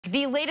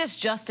The latest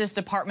Justice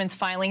Department's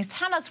filings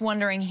had us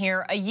wondering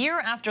here, a year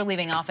after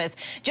leaving office,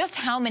 just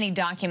how many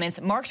documents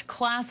marked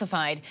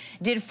classified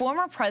did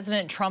former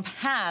President Trump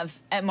have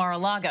at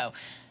Mar-a-Lago?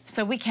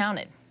 So we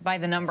counted by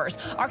the numbers.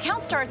 Our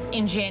count starts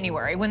in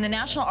January when the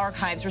National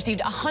Archives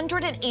received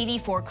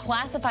 184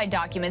 classified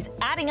documents,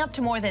 adding up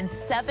to more than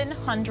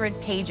 700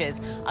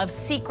 pages of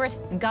secret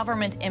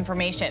government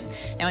information.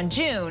 Now in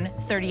June,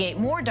 38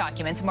 more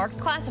documents marked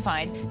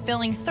classified,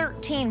 filling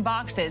 13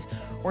 boxes,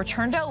 were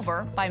turned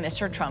over by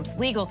Mr. Trump's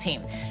legal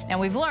team. Now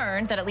we've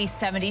learned that at least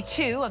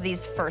 72 of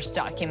these first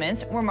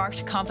documents were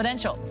marked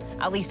confidential,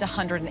 at least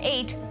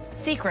 108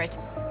 secret,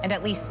 and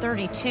at least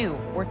 32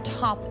 were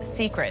top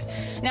secret.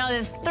 Now,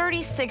 this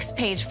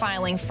 36-page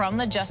filing from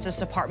the Justice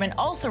Department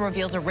also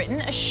reveals a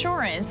written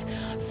assurance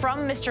from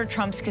Mr.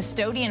 Trump's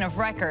custodian of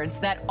records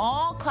that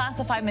all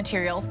classified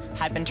materials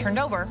had been turned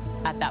over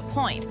at that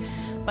point.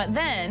 But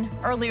then,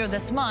 earlier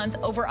this month,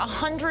 over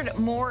 100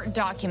 more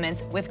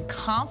documents with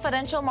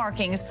confidential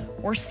markings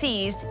were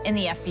seized in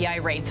the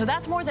FBI raid. So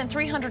that's more than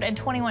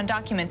 321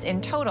 documents in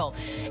total.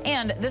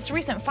 And this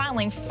recent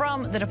filing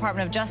from the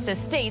Department of Justice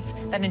states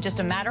that in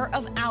just a matter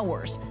of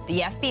hours,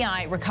 the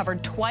FBI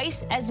recovered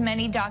twice as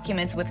many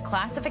documents with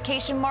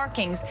classification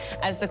markings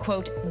as the,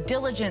 quote,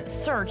 diligent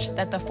search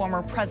that the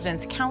former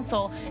president's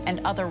counsel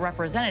and other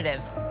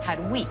representatives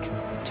had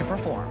weeks to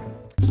perform.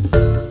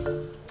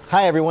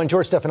 Hi, everyone.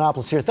 George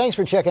Stephanopoulos here. Thanks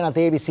for checking out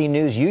the ABC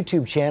News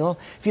YouTube channel.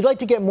 If you'd like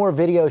to get more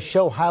videos,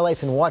 show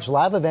highlights, and watch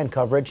live event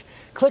coverage,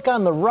 click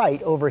on the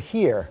right over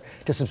here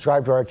to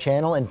subscribe to our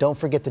channel. And don't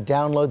forget to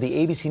download the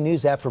ABC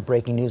News app for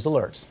breaking news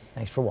alerts.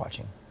 Thanks for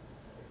watching.